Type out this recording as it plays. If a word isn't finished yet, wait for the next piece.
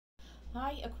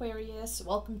Hi Aquarius,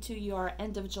 welcome to your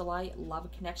end of July love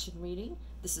connection reading.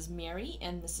 This is Mary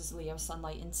and this is Leo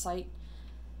Sunlight Insight.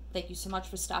 Thank you so much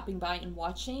for stopping by and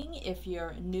watching. If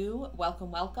you're new,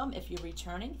 welcome, welcome. If you're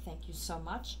returning, thank you so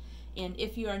much. And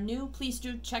if you are new, please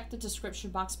do check the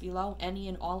description box below. Any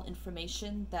and all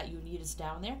information that you need is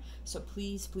down there. So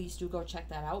please do go check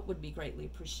that out. Would be greatly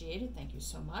appreciated. Thank you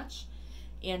so much.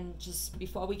 And just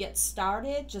before we get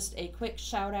started, just a quick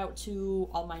shout out to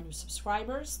all my new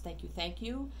subscribers. Thank you, thank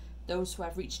you. Those who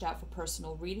have reached out for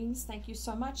personal readings, thank you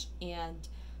so much. And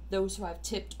those who have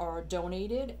tipped or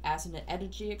donated as an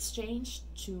energy exchange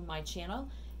to my channel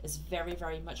is very,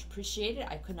 very much appreciated.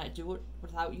 I could not do it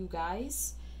without you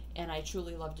guys. And I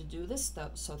truly love to do this, though.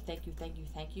 So thank you, thank you,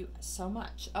 thank you so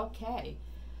much. Okay,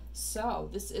 so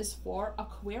this is for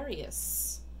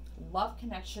Aquarius. Love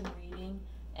connection reading.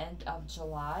 End of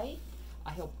July.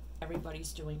 I hope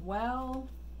everybody's doing well.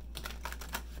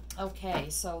 Okay,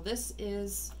 so this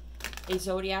is a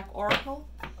Zodiac oracle.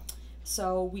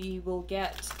 So we will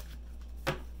get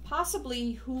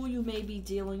possibly who you may be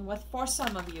dealing with for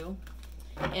some of you.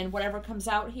 And whatever comes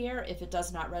out here, if it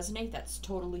does not resonate, that's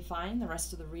totally fine. The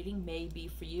rest of the reading may be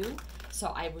for you. So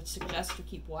I would suggest you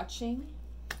keep watching.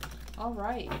 All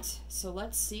right, so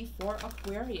let's see for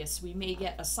Aquarius. We may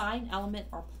get a sign, element,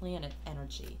 or planet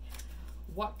energy.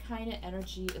 What kind of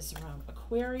energy is around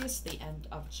Aquarius, the end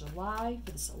of July,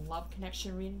 for this love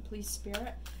connection reading, please,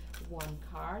 Spirit? One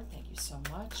card. Thank you so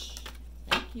much.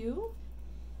 Thank you.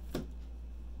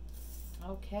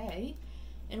 Okay,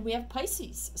 and we have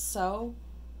Pisces. So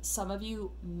some of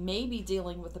you may be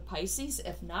dealing with the Pisces.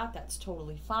 If not, that's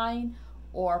totally fine.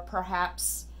 Or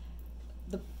perhaps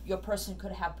your person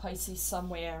could have Pisces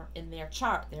somewhere in their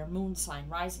chart, their moon sign,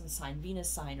 rising sign, Venus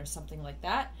sign, or something like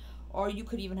that. Or you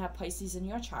could even have Pisces in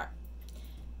your chart.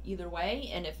 Either way,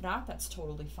 and if not, that's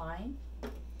totally fine.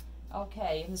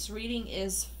 Okay, and this reading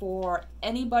is for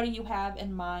anybody you have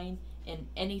in mind in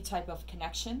any type of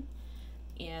connection.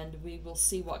 And we will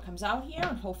see what comes out here,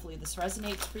 and hopefully this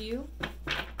resonates for you.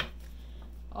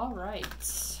 All right,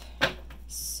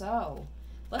 so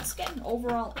let's get an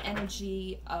overall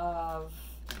energy of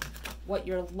what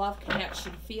your love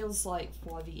connection feels like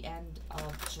for the end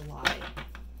of July.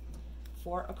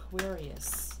 For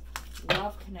Aquarius,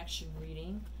 love connection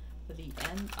reading for the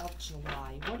end of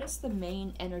July. What is the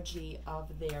main energy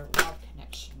of their love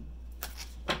connection?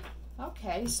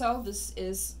 Okay, so this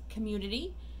is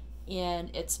community,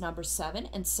 and it's number 7,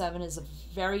 and 7 is a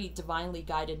very divinely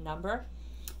guided number.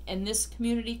 And this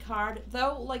community card,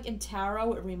 though, like in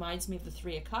tarot, it reminds me of the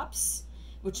 3 of Cups,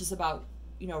 which is about,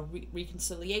 you know,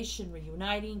 reconciliation,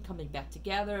 reuniting, coming back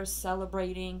together,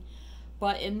 celebrating.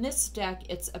 But in this deck,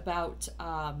 it's about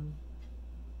a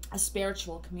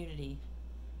spiritual community.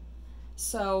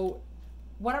 So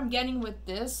what I'm getting with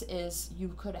this is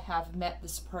you could have met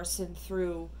this person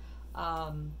through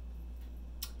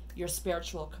your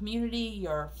spiritual community,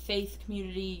 your faith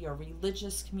community, your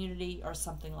religious community, or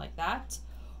something like that.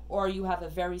 Or you have a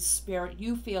very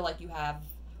you feel like you have,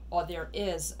 or there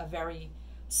is a very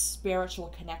spiritual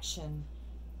connection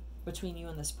between you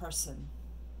and this person.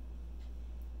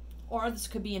 Or this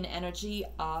could be an energy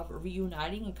of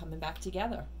reuniting and coming back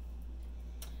together.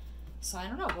 So I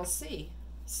don't know, we'll see.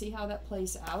 See how that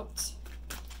plays out.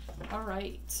 All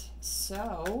right,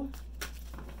 so,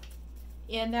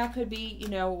 and that could be, you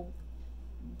know,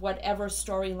 whatever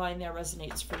storyline there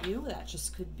resonates for you. That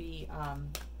just could be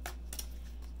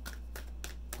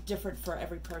different for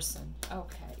every person.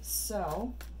 Okay,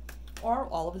 so, or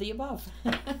all of the above.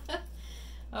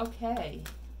 Okay,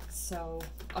 so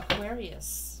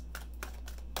Aquarius,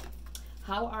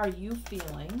 how are you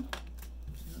feeling?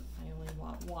 I only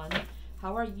want one.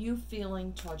 How are you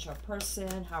feeling towards your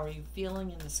person? How are you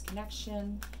feeling in this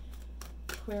connection?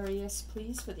 Aquarius,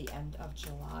 please, for the end of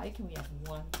July. Can we have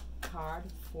one card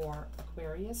for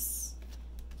Aquarius?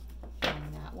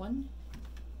 And that one.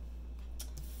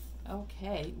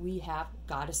 Okay, we have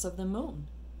Goddess of the Moon.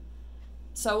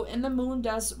 So, and the moon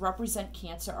does represent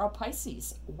Cancer or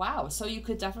Pisces. Wow, so you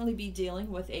could definitely be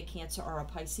dealing with a Cancer or a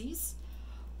Pisces.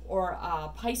 Or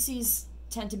Pisces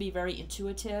tend to be very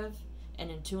intuitive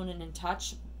and in tune and in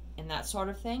touch and that sort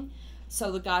of thing.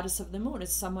 So the Goddess of the Moon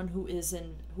is someone who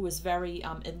is very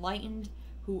enlightened,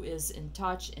 who is in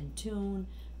touch, in tune,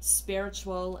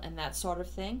 spiritual, and that sort of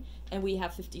thing. And we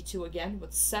have 52 again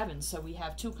with 7. So we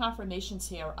have 2 confirmations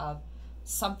here of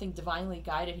something divinely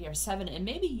guided here, 7. And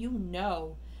maybe you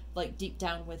know, like deep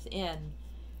down within,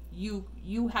 you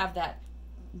have that.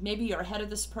 Maybe you're ahead of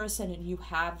this person and you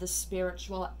have the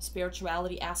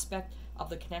spirituality aspect of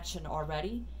the connection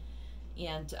already.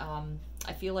 And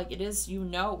I feel like it is, you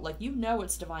know, like you know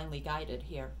it's divinely guided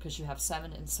here because you have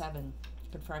 7 and 7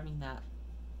 confirming that.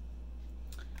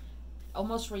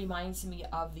 Almost reminds me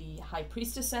of the High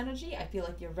Priestess energy. I feel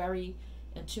like you're very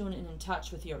in tune and in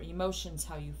touch with your emotions,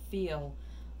 how you feel,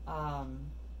 and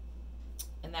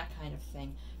that kind of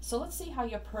thing. So let's see how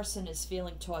your person is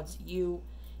feeling towards you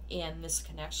and this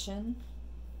connection.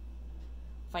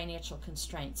 Financial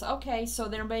constraints. Okay, so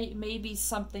there may be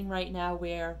something right now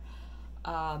where,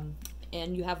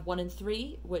 and you have 1 and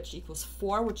 3, which equals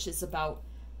 4, which is about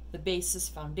the basis,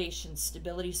 foundation,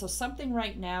 stability. So something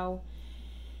right now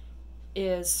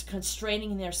is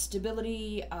constraining their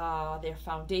stability, their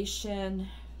foundation,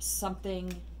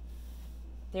 something.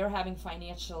 They're having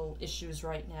financial issues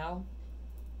right now.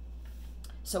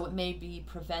 So it may be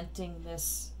preventing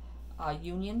this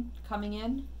union coming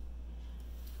in.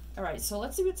 All right, so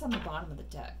let's see what's on the bottom of the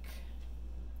deck.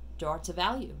 Door to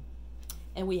value.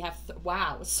 And we have,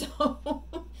 wow, so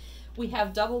we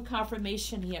have double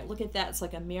confirmation here. Look at that, it's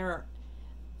like a mirror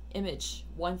image,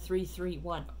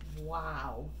 1331.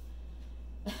 Wow.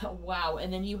 Wow,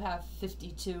 and then you have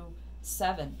 52-7.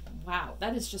 Wow,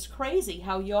 that is just crazy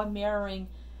how you're mirroring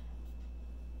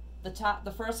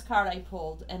the first card I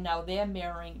pulled, and now they're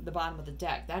mirroring the bottom of the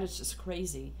deck. That is just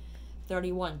crazy.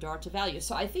 31, door to value.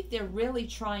 So I think they're really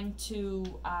trying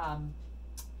to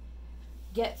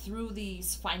get through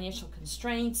these financial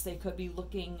constraints. They could be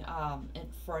looking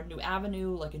for a new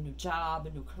avenue, like a new job, a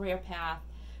new career path,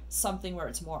 something where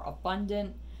it's more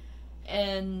abundant.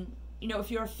 And you know,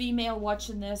 if you're a female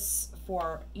watching this,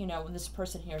 for, you know, and this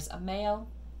person here is a male,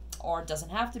 or it doesn't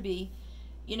have to be,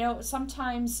 you know,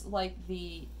 sometimes like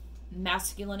the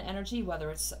masculine energy,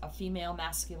 whether it's a female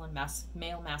masculine,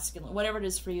 male masculine, whatever it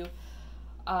is for you,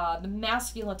 the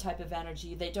masculine type of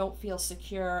energy, they don't feel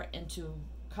secure into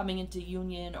coming into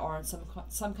union or in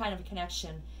some kind of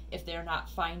connection if they're not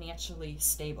financially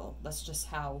stable. That's just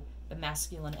how the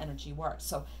masculine energy works.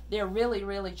 So they're really,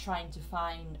 really trying to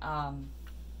find,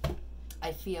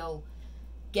 I feel,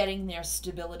 getting their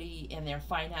stability and their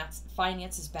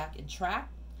finances back in track,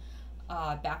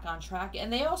 back on track.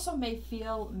 And they also may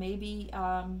feel maybe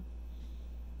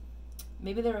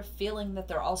they're feeling that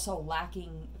they're also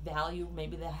lacking value.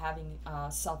 Maybe they're having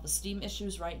self-esteem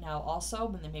issues right now also,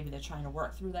 and then maybe they're trying to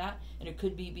work through that. And it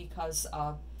could be because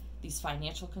of these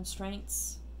financial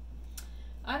constraints.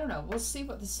 I don't know. We'll see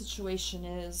what the situation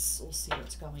is. We'll see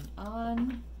what's going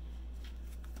on.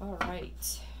 All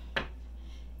right.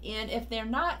 And if they're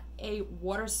not a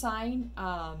water sign,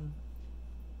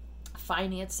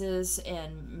 finances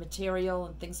and material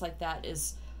and things like that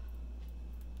is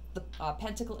the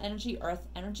pentacle energy, earth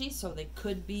energy. So they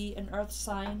could be an earth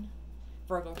sign,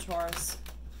 Virgo, Taurus,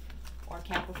 or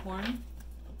Capricorn.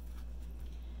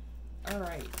 All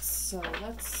right, so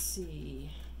let's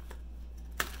see.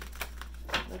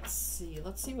 Let's see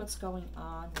what's going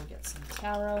on. We'll get some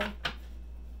tarot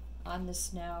on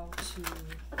this now to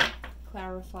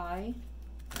clarify.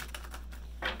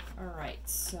 All right,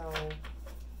 so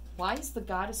why is the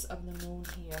goddess of the moon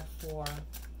here for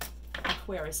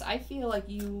Aquarius? I feel like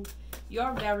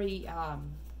you're very I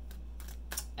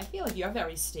feel like you're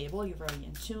very stable, you're very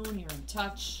in tune, you're in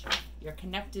touch, you're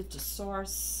connected to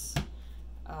source.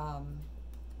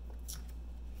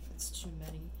 It's too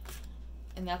many,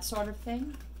 and that sort of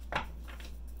thing.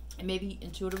 And maybe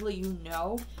intuitively you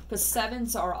know, because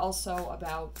 7s are also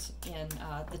about, in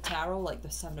the tarot, like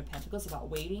the 7 of Pentacles, about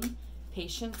waiting,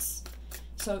 patience.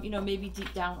 So, you know, maybe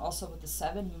deep down also with the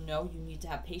 7, you know you need to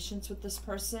have patience with this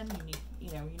person. You need,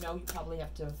 you know you probably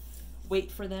have to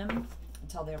wait for them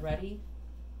until they're ready.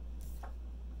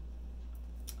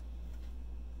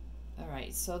 All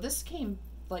right, so this came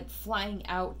like flying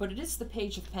out, but it is the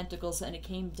Page of Pentacles, and it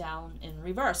came down in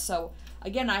reverse. So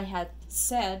again, I had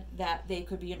said that they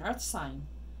could be an earth sign.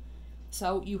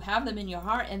 So you have them in your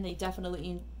heart, and they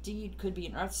definitely indeed could be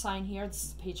an earth sign here. This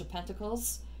is the Page of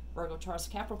Pentacles, Virgo, Taurus,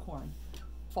 Capricorn,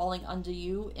 falling under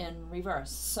you in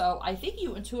reverse. So I think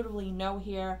you intuitively know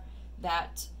here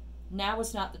that now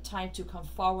is not the time to come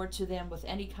forward to them with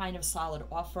any kind of solid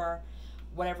offer,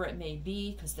 whatever it may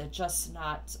be, because they're just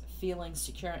not feeling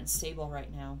secure and stable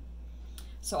right now.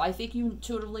 So I think you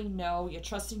intuitively know, you're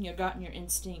trusting your gut and your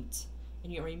instinct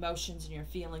and your emotions and your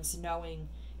feelings, knowing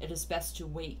it is best to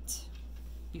wait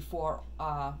before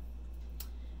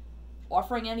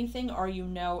offering anything, or you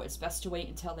know it's best to wait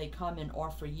until they come and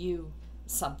offer you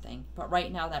something. But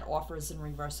right now that offer is in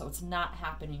reverse, so it's not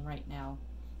happening right now.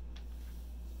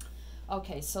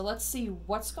 Okay, so let's see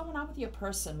what's going on with your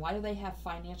person. Why do they have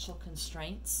financial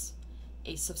constraints?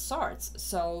 Ace of Swords.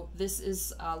 So this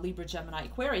is Libra, Gemini,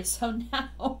 Aquarius. So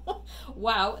now,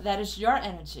 wow, that is your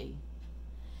energy.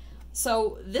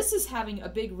 So this is having a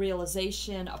big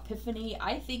realization, epiphany.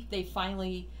 I think they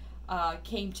finally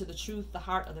came to the truth, the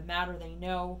heart of the matter. They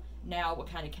know now what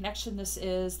kind of connection this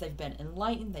is. They've been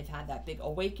enlightened. They've had that big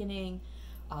awakening.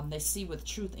 They see with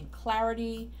truth and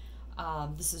clarity.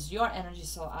 This is your energy,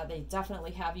 so they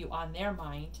definitely have you on their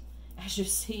mind. As you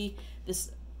see,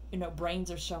 this, you know,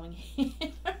 brains are showing here.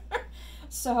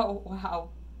 So, wow.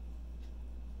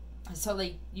 So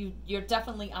you're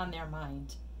definitely on their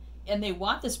mind. And they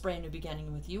want this brand new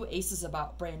beginning with you. Ace is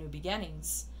about brand new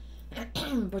beginnings.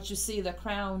 But you see the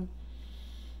crown,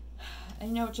 you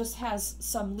know, it just has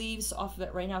some leaves off of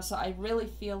it right now. So I really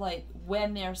feel like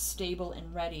when they're stable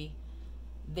and ready,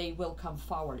 they will come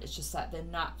forward. It's just that they're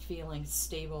not feeling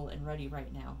stable and ready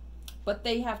right now. But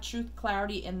they have truth,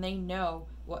 clarity, and they know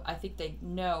what, I think they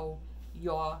know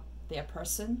you're their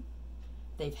person.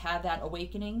 They've had that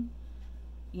awakening.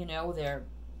 You know, their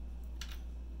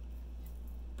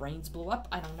brains blew up.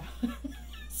 I don't know.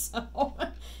 So,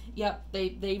 yep,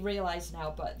 they realize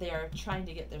now, but they're trying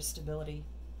to get their stability.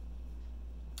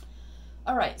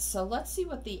 All right, so let's see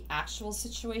what the actual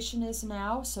situation is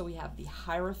now. So we have the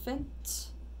Hierophant.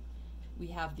 We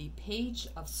have the Page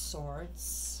of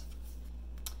Swords.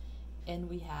 And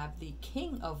we have the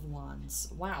King of Wands.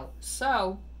 Wow.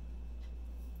 So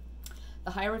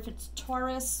the Hierophant's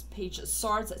Taurus, Page of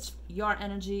Swords, that's your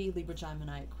energy, Libra,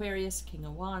 Gemini, Aquarius, King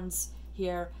of Wands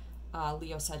here,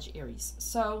 Leo, Sag, Aries.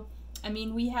 So, I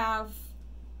mean, we have,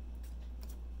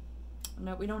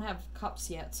 no, we don't have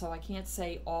cups yet, so I can't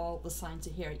say all the signs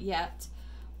are here yet.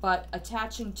 But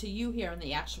attaching to you here in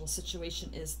the actual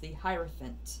situation is the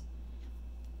Hierophant.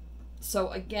 So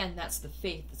again, that's the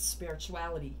faith, it's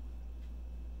spirituality.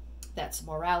 That's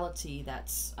morality,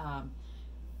 that's,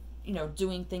 you know,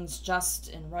 doing things just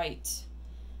and right.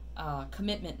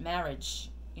 Commitment, marriage,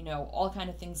 you know, all kind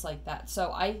of things like that.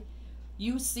 So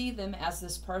you see them as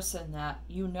this person that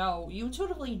you know, you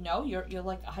intuitively know, you're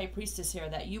like a high priestess here,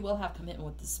 that you will have commitment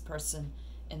with this person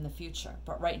in the future.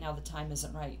 But right now the time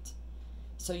isn't right.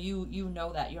 So you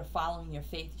know that you're following your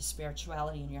faith, your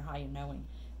spirituality, and your higher knowing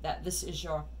that this is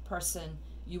your person.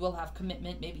 You will have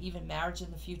commitment, maybe even marriage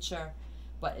in the future,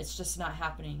 but it's just not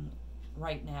happening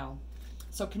right now.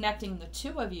 So connecting the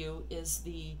two of you is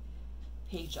the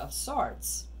Page of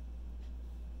Swords.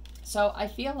 So I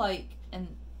feel like, and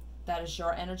that is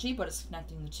your energy, but it's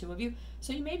connecting the two of you.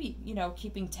 So you may be, you know,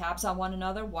 keeping tabs on one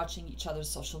another, watching each other's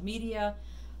social media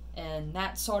and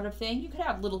that sort of thing. You could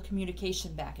have little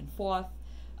communication back and forth,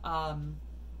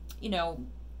 you know,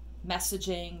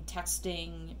 messaging,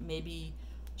 texting, maybe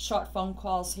short phone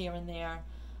calls here and there.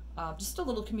 Just a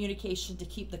little communication to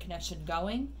keep the connection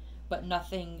going, but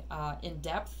nothing in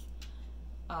depth.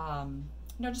 You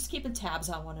know, just keeping tabs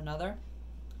on one another.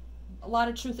 A lot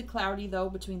of truth and clarity, though,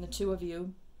 between the two of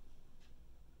you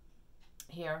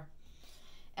here.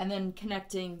 And then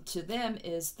connecting to them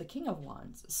is the King of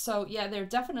Wands. So, yeah, they're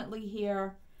definitely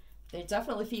here. They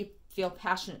definitely feel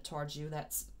passionate towards you.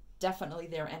 That's definitely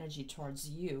their energy towards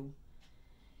you.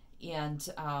 And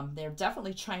they're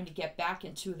definitely trying to get back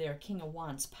into their King of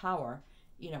Wands power,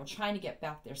 you know, trying to get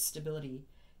back their stability,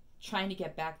 trying to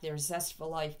get back their zest for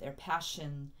life, their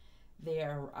passion,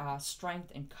 their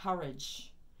strength and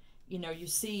courage. You know, you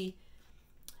see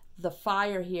the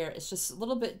fire here is just a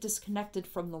little bit disconnected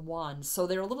from the wand. So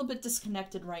they're a little bit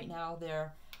disconnected right now.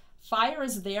 Their fire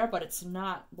is there, but it's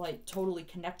not like totally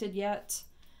connected yet.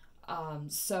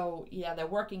 So yeah, they're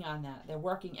working on that. They're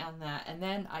working on that. And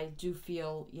then I do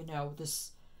feel, you know,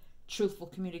 this truthful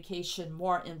communication,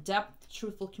 more in-depth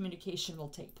truthful communication will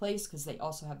take place because they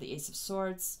also have the Ace of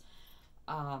Swords.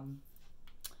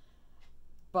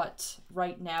 But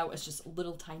right now it's just a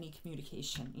little tiny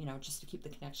communication, you know, just to keep the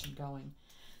connection going.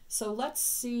 So let's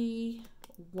see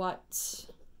what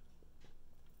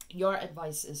your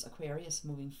advice is, Aquarius,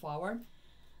 moving forward.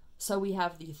 So we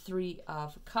have the Three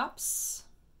of Cups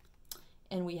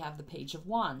and we have the Page of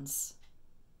Wands.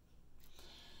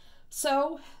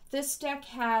 So this deck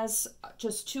has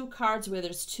just two cards where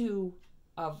there's two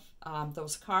of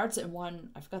those cards, and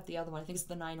one, I forgot the other one, I think it's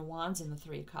the Nine of Wands and the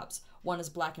Three of Cups. One is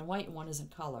black and white and one is in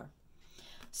color.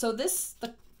 So this,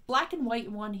 the black and white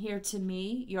one here, to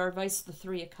me, your advice, the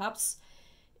Three of Cups,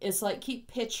 is like keep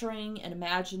picturing and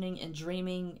imagining and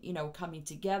dreaming, you know, coming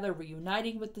together,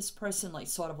 reuniting with this person, like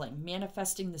sort of like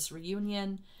manifesting this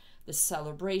reunion, this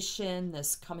celebration,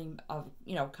 this coming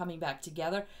back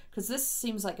together. Because this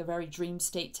seems like a very dream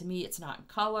state to me. It's not in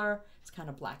color. It's kind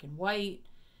of black and white,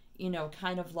 you know,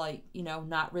 kind of like, you know,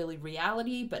 not really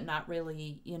reality, but not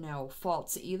really, you know,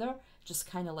 false either. Just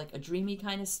kind of like a dreamy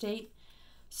kind of state.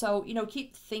 So, you know,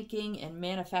 keep thinking and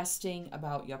manifesting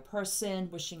about your person,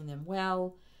 wishing them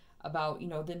well, about, you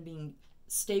know, them being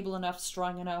stable enough,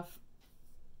 strong enough,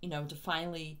 you know, to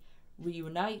finally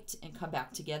reunite and come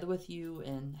back together with you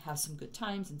and have some good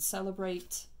times and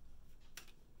celebrate.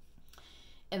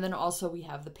 And then also we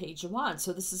have the Page of Wands.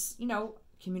 So this is, you know,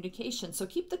 communication. So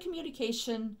keep the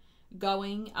communication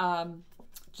going.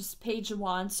 Just Page of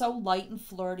Wands, so light and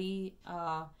flirty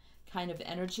kind of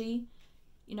energy,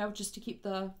 you know, just to keep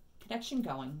the connection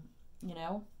going, you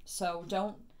know. So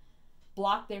don't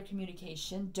block their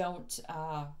communication. Don't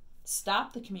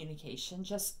stop the communication.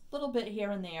 Just a little bit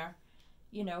here and there,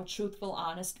 you know, truthful,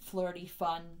 honest, flirty,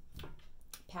 fun,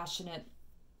 passionate,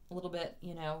 a little bit,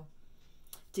 you know,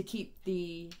 to keep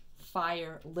the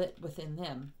fire lit within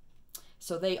them.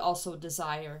 So they also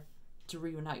desire to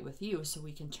reunite with you, so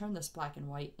we can turn this black and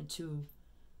white into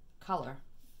color.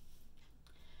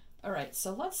 All right,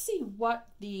 so let's see what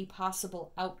the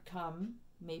possible outcome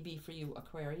may be for you,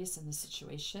 Aquarius, in this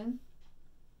situation.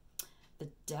 The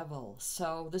Devil.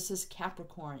 So this is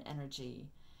Capricorn energy.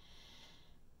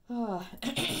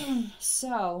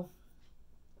 So,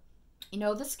 you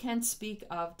know, this can speak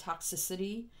of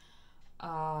toxicity,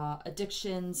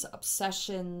 addictions,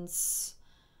 obsessions,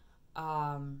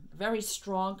 very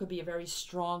strong, could be a very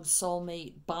strong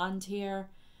soulmate bond here.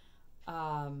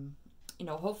 You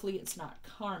know, hopefully it's not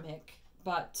karmic,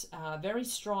 but very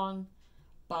strong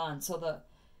bond. So the,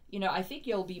 you know, I think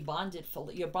you're bonded for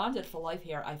life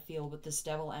here, I feel, with this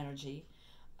Devil energy.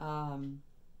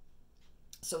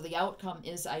 So the outcome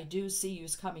is, I do see you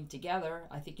coming together.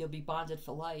 I think you'll be bonded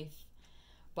for life,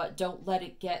 but don't let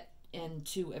it get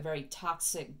into a very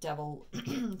toxic Devil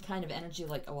kind of energy,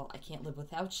 like, oh, well, I can't live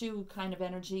without you kind of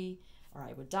energy, or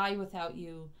I would die without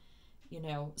you, you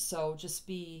know. So just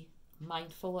be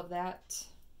mindful of that.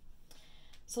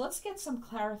 So let's get some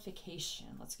clarification.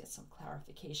 Let's get some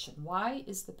clarification. Why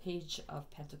is the Page of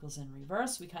Pentacles in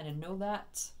reverse? We kind of know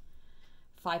that.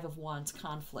 Five of Wands,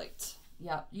 conflict.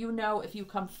 Yeah, you know, if you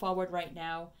come forward right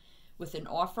now with an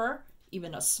offer,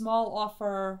 even a small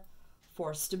offer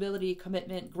for stability,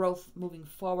 commitment, growth moving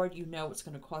forward, you know it's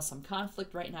going to cause some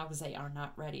conflict right now because they are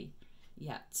not ready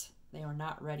yet. They are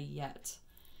not ready yet.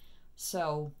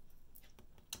 So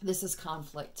this is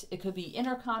conflict. It could be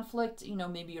inner conflict. You know,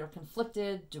 maybe you're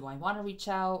conflicted. Do I want to reach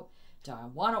out? Do I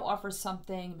want to offer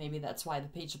something? Maybe that's why the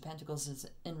Page of Pentacles is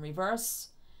in reverse.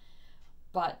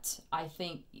 But I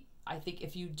think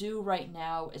if you do right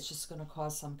now, it's just going to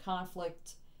cause some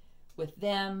conflict with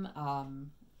them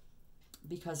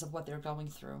because of what they're going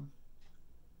through.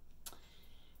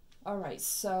 All right,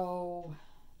 so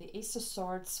the Ace of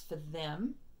Swords for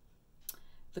them,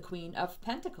 the Queen of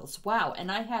Pentacles. Wow,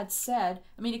 and I had said,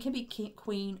 I mean, it can be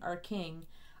queen or king.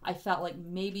 I felt like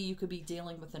maybe you could be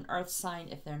dealing with an earth sign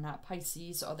if they're not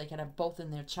Pisces, or they could have both in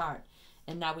their chart.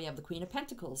 And now we have the Queen of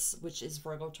Pentacles, which is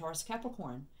Virgo, Taurus,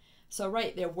 Capricorn. So,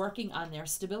 right, they're working on their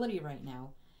stability right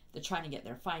now. They're trying to get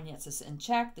their finances in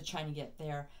check. They're trying to get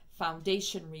their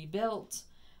foundation rebuilt,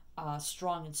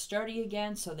 strong and sturdy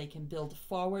again, so they can build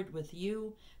forward with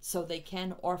you, so they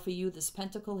can offer you this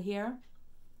pentacle here.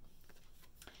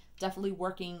 Definitely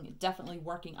working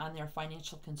on their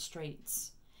financial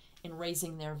constraints and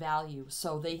raising their value,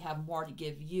 so they have more to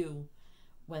give you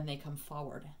when they come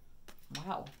forward.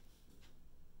 Wow.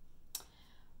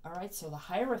 All right, so the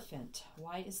Hierophant.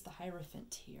 Why is the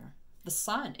Hierophant here? The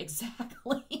Sun,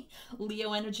 exactly.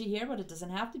 Leo energy here, but it doesn't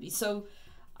have to be. So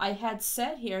I had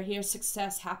said here's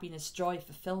success, happiness, joy,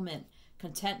 fulfillment,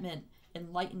 contentment,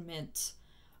 enlightenment,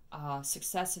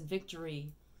 success and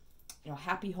victory, you know,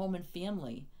 happy home and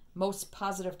family. Most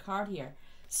positive card here.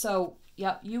 So,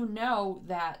 yeah, you know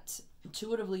that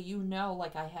intuitively, you know,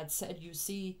 like I had said, you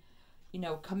see, you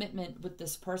know, commitment with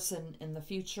this person in the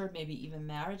future, maybe even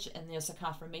marriage, and there's a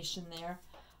confirmation there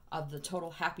of the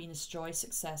total happiness, joy,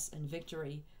 success, and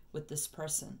victory with this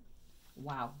person.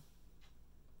 Wow.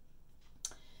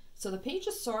 So the Page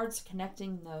of Swords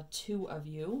connecting the two of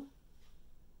you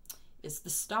is the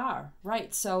Star,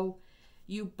 right? So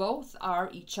you both are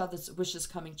each other's wishes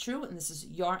coming true, and this is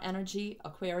your energy,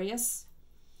 Aquarius.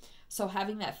 So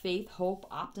having that faith, hope,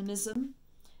 optimism,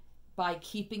 by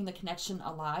keeping the connection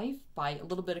alive, by a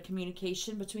little bit of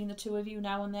communication between the two of you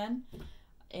now and then,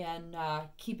 and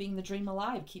keeping the dream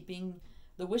alive, keeping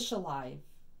the wish alive.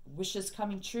 Wishes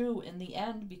coming true in the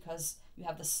end because you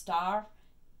have the Star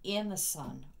and the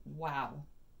Sun. Wow.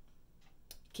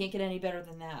 Can't get any better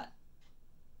than that.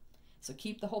 So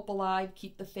keep the hope alive,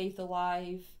 keep the faith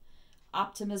alive,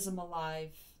 optimism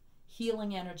alive,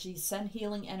 healing energy, send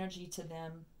healing energy to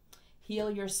them. Heal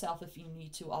yourself if you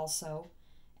need to also,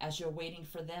 as you're waiting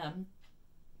for them.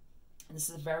 And this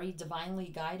is very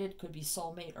divinely guided, could be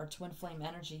soulmate or twin flame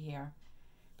energy here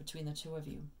between the two of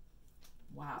you.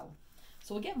 Wow.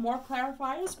 So we'll get more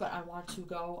clarifiers, but I want to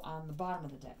go on the bottom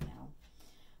of the deck now.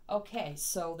 Okay,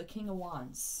 so the King of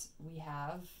Wands, we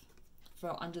have,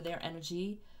 for under their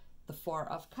energy, the Four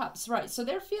of Cups. Right, so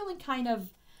they're feeling kind of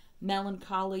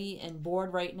melancholy and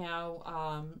bored right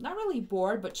now. Not really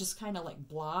bored, but just kind of like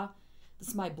blah. This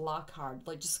is my blah card,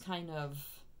 like just kind of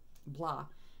blah.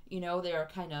 You know, they're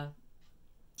kind of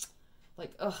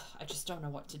like, ugh, I just don't know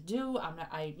what to do.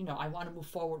 I want to move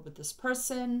forward with this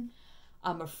person.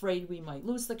 I'm afraid we might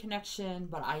lose the connection,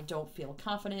 but I don't feel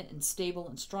confident and stable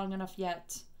and strong enough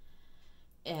yet.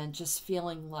 And just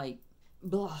feeling like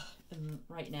blah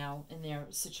right now in their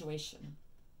situation.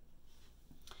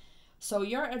 So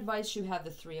your advice, you have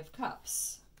the Three of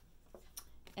Cups.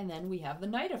 And then we have the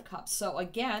Knight of Cups. So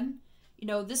again, you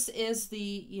know, this is the,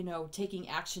 you know, taking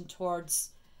action towards,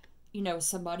 you know,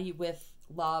 somebody with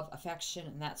love, affection,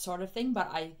 and that sort of thing. But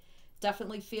I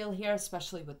definitely feel here,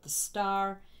 especially with the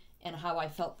star and how I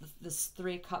felt this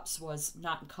Three of Cups was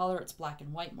not in color, it's black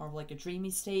and white, more of like a dreamy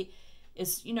state,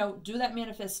 is, you know, do that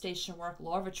manifestation work,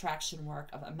 law of attraction work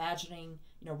of imagining,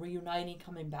 you know, reuniting,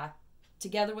 coming back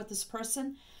together with this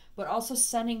person, but also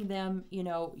sending them, you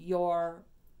know, your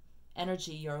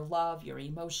energy, your love, your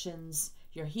emotions,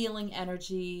 your healing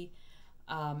energy,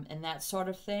 and that sort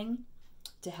of thing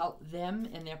to help them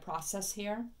in their process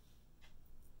here.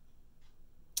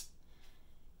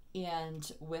 And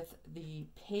with the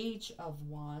Page of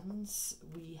Wands,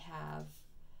 we have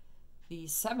the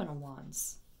Seven of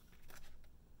Wands.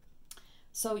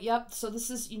 So, yep, so this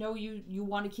is, you know, you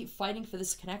want to keep fighting for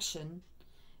this connection.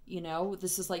 You know,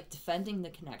 this is like defending the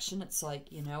connection. It's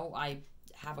like, you know, I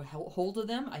have a hold of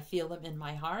them. I feel them in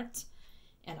my heart.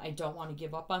 And I don't want to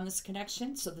give up on this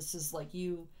connection. So this is like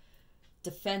you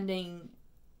defending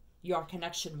your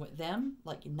connection with them,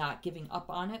 like not giving up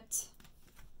on it.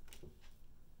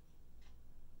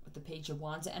 With the Page of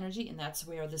Wands energy. And that's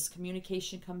where this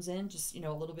communication comes in. Just, you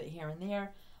know, a little bit here and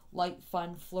there. Light,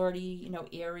 fun, flirty, you know,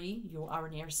 airy. You are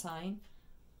an air sign.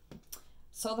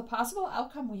 So the possible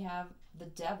outcome, we have the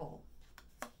Devil.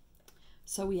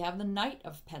 So we have the Knight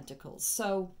of Pentacles.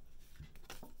 So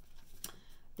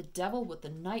the Devil with the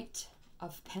Knight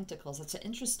of Pentacles. That's an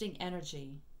interesting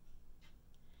energy.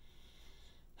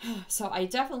 So I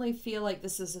definitely feel like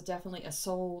this is definitely a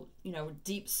soul, you know,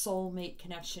 deep soulmate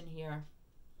connection here.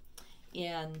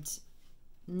 And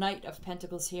Knight of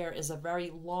Pentacles here is a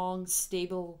very long,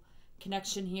 stable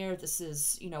connection here. This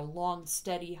is, you know, long,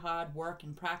 steady, hard work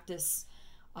and practice.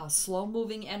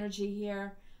 Slow-moving energy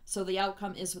here. So the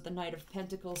outcome is with the Knight of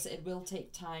Pentacles, it will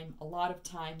take time, a lot of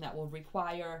time that will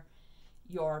require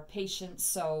your patience.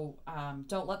 So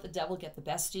don't let the devil get the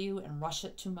best of you and rush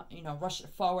it too much, you know, rush it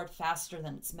forward faster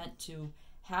than it's meant to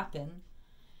happen.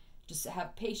 Just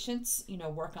have patience, you know,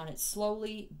 work on it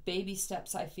slowly. Baby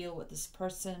steps, I feel, with this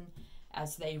person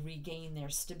as they regain their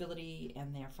stability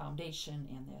and their foundation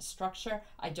and their structure.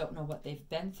 I don't know what they've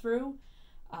been through.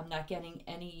 I'm not getting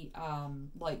any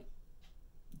like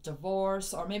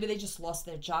divorce, or maybe they just lost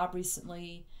their job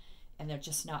recently and they're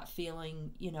just not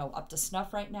feeling, you know, up to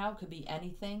snuff right now. Could be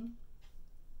anything.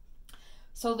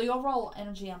 So the overall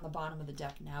energy on the bottom of the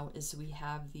deck now is we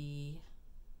have the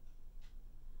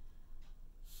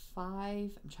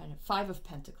Five of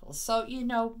Pentacles. So, you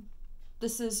know,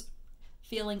 this is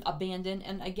feeling abandoned.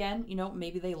 And again, you know,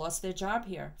 maybe they lost their job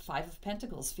here. Five of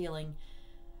Pentacles, feeling,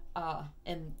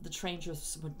 and the train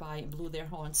just went by and blew their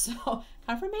horn. So,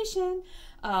 confirmation.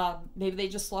 Maybe they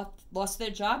just lost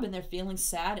their job and they're feeling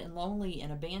sad and lonely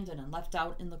and abandoned and left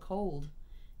out in the cold.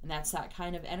 And that's that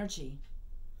kind of energy.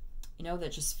 You know, they're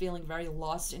just feeling very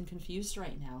lost and confused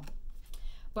right now.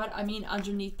 But, I mean,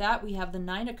 underneath that, we have the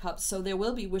Nine of Cups. So there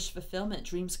will be wish fulfillment,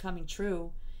 dreams coming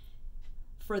true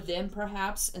for them,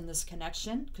 perhaps, in this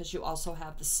connection. Because you also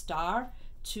have the Star,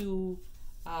 two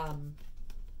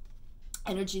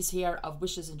energies here of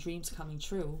wishes and dreams coming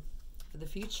true for the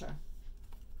future.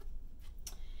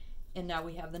 And now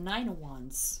we have the Nine of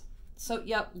Wands. So,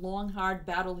 yep, long, hard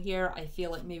battle here. I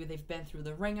feel like maybe they've been through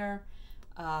the ringer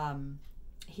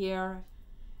here.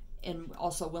 And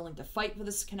also willing to fight for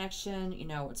this connection. You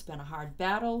know, it's been a hard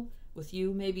battle with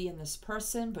you maybe in this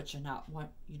person, but you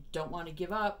don't want to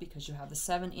give up because you have the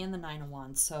Seven and the Nine of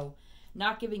Wands. So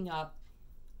not giving up,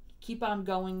 keep on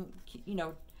going, you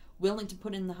know, willing to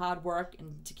put in the hard work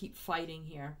and to keep fighting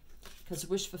here, because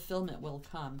wish fulfillment will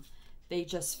come. They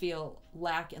just feel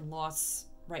lack and loss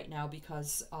right now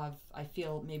because of, I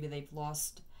feel maybe they've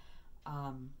lost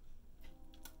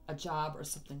a job or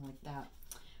something like that.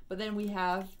 But then we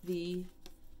have the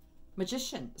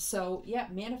Magician. So, yeah,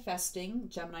 manifesting,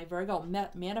 Gemini, Virgo,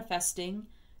 manifesting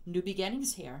new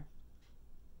beginnings here.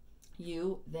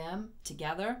 You, them,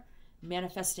 together,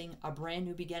 manifesting a brand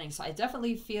new beginning. So I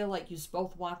definitely feel like you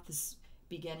both want this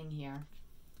beginning here.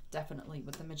 Definitely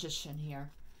with the Magician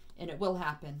here. And it will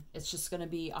happen. It's just going to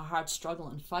be a hard struggle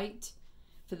and fight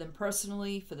for them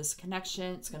personally, for this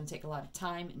connection. It's going to take a lot of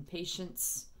time and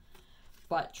patience.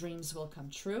 But dreams will come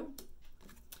true.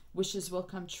 Wishes will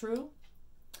come true.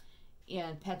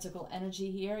 And Pentacle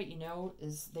energy here, you know,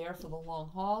 is there for the long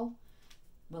haul.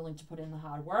 Willing to put in the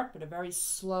hard work, but a very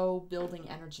slow building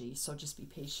energy. So just be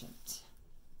patient.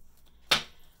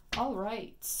 All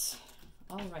right.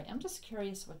 All right. I'm just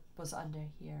curious what was under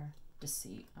here.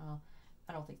 Deceit.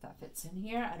 I don't think that fits in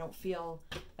here. I don't feel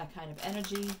that kind of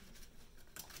energy.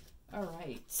 All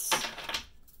right.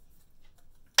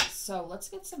 So let's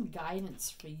get some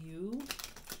guidance for you.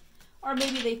 Or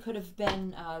maybe they could have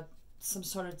been some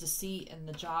sort of deceit in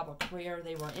the job or career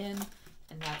they were in.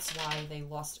 And that's why they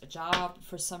lost a job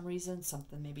for some reason.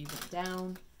 Something maybe went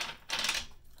down.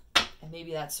 And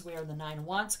maybe that's where the Nine of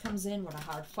Wands comes in with a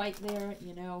hard fight there.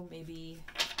 You know, maybe,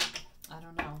 I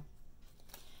don't know.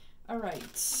 All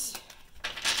right.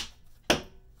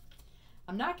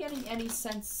 I'm not getting any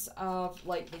sense of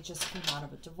like they just came out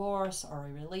of a divorce or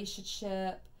a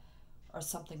relationship or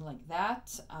something like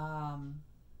that.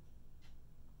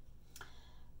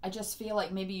 I just feel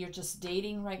like maybe you're just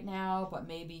dating right now, but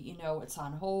maybe, you know, it's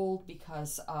on hold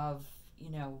because of, you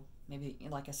know, maybe,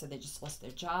 like I said, they just lost their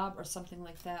job or something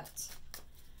like that.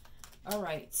 All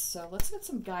right, so let's get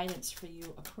some guidance for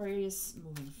you, Aquarius,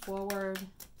 moving forward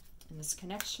in this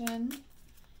connection.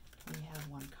 We have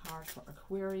one card for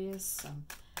Aquarius, some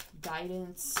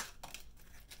guidance.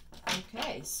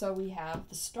 Okay, so we have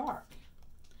the Star,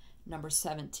 number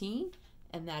 17.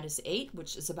 And that is 8,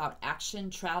 which is about action,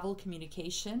 travel,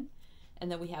 communication.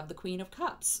 And then we have the Queen of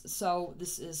Cups. So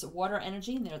this is water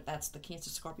energy, and that's the Cancer,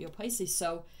 Scorpio, Pisces.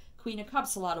 So Queen of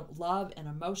Cups, a lot of love and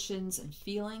emotions and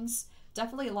feelings.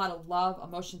 Definitely a lot of love,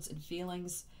 emotions, and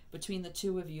feelings between the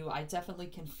two of you. I definitely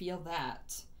can feel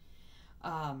that.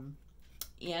 And,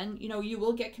 you know, you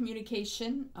will get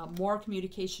communication, more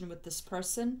communication with this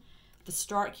person. The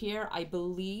start here, I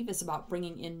believe, is about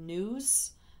bringing in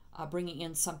news. Bringing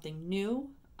in something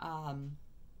new. You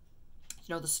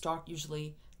know, the Star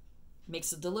usually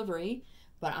makes a delivery,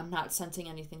 but I'm not sensing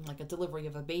anything like a delivery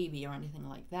of a baby or anything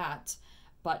like that.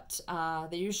 But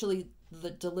they're usually the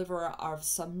deliverer of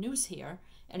some news here.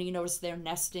 And you notice they're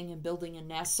nesting and building a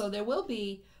nest. So there will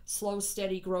be slow,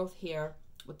 steady growth here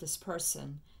with this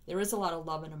person. There is a lot of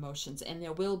love and emotions, and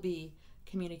there will be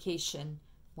communication,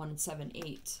 1 and 7,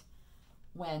 8,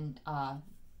 when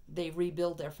they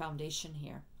rebuild their foundation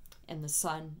here. And the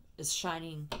sun is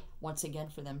shining once again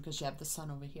for them because you have the sun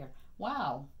over here.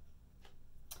 Wow.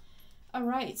 All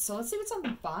right, so let's see what's on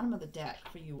the bottom of the deck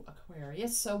for you,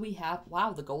 Aquarius. So we have,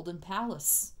 wow, the Golden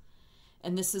Palace.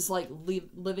 And this is like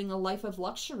living a life of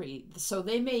luxury. So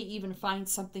they may even find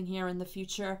something here in the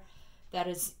future that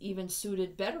is even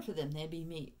suited better for them. They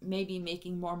may be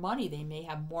making more money. They may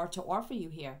have more to offer you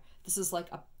here. This is like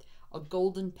a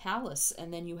Golden Palace.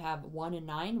 And then you have 1 and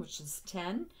 9, which is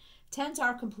 10. 10s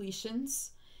are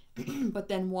completions, but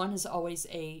then 1 is always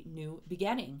a new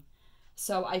beginning.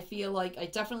 So I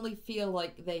definitely feel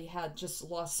like they had just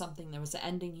lost something. There was an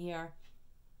ending here.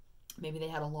 Maybe they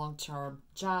had a long-term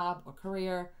job or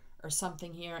career or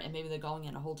something here, and maybe they're going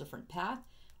in a whole different path.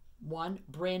 1,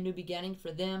 brand new beginning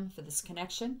for them, for this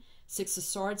connection. 6 of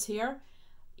Swords here,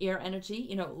 air energy,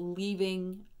 you know,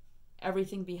 leaving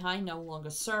everything behind, no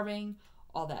longer serving,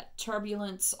 all that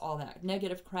turbulence, all that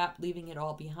negative crap, leaving it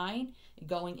all behind and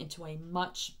going into a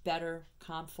much better,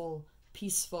 calmful,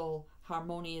 peaceful,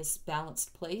 harmonious,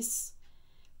 balanced place.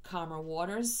 Calmer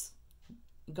waters,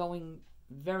 going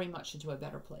very much into a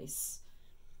better place.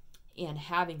 And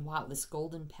having, wow, this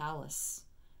Golden Palace.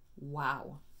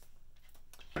 Wow.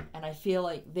 And I feel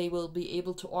like they will be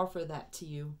able to offer that to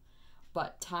you,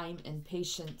 but time and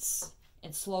patience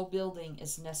and slow building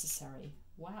is necessary.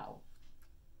 Wow.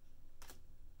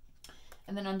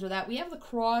 And then under that, we have the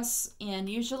Cross, and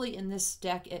usually in this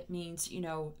deck, it means, you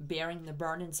know, bearing the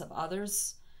burdens of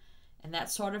others and that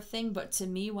sort of thing. But to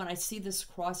me, when I see this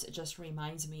cross, it just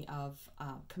reminds me of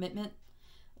commitment,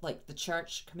 like the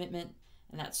church commitment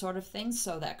and that sort of thing.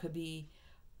 So that could be,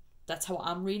 that's how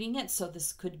I'm reading it. So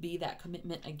this could be that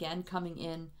commitment again coming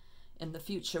in the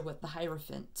future with the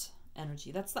Hierophant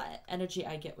energy. That's the energy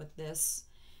I get with this.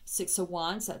 6 of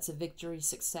Wands, that's a victory,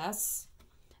 success.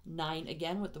 9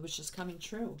 again with the wishes coming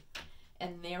true.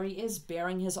 And there he is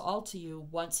bearing his all to you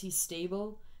once he's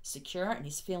stable, secure, and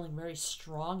he's feeling very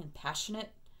strong and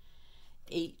passionate.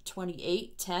 8,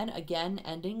 28, 10, again,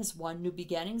 endings, 1, new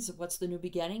beginnings. What's the new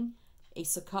beginning?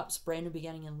 Ace of Cups, brand new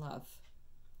beginning in love.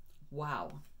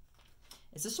 Wow.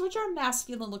 Is this what your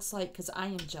masculine looks like? Because I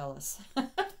am jealous.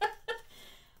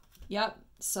 Yep.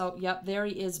 So, yep, there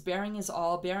he is, bearing his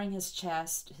all, bearing his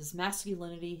chest, his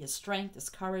masculinity, his strength, his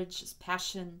courage, his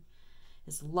passion,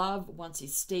 his love once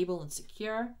he's stable and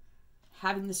secure,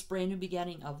 having this brand new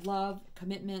beginning of love,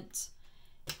 commitment,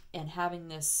 and having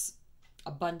this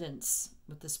abundance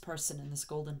with this person in this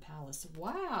golden palace.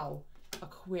 Wow.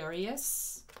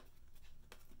 Aquarius.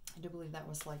 I do believe that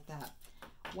was like that.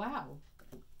 Wow.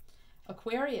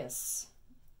 Aquarius.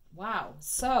 Wow.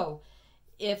 So,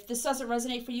 if this doesn't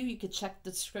resonate for you, you could check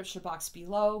the description box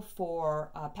below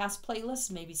for past playlists.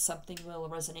 Maybe something will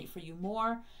resonate for you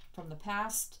more from the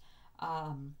past.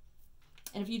 And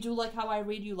if you do like how I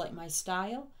read, you like my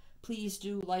style, please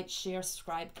do like, share,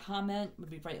 subscribe, comment. Would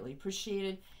be greatly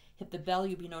appreciated. Hit the bell.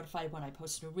 You'll be notified when I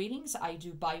post new readings. I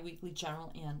do bi-weekly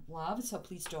general and love, so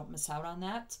please don't miss out on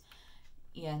that.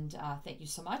 And thank you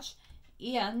so much.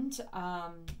 And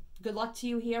good luck to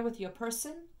you here with your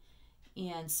person.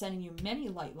 And sending you many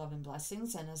light, love, and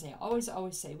blessings. And as I always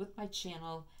say with my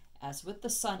channel, as with the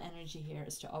sun energy here,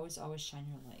 is to always shine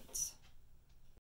your light.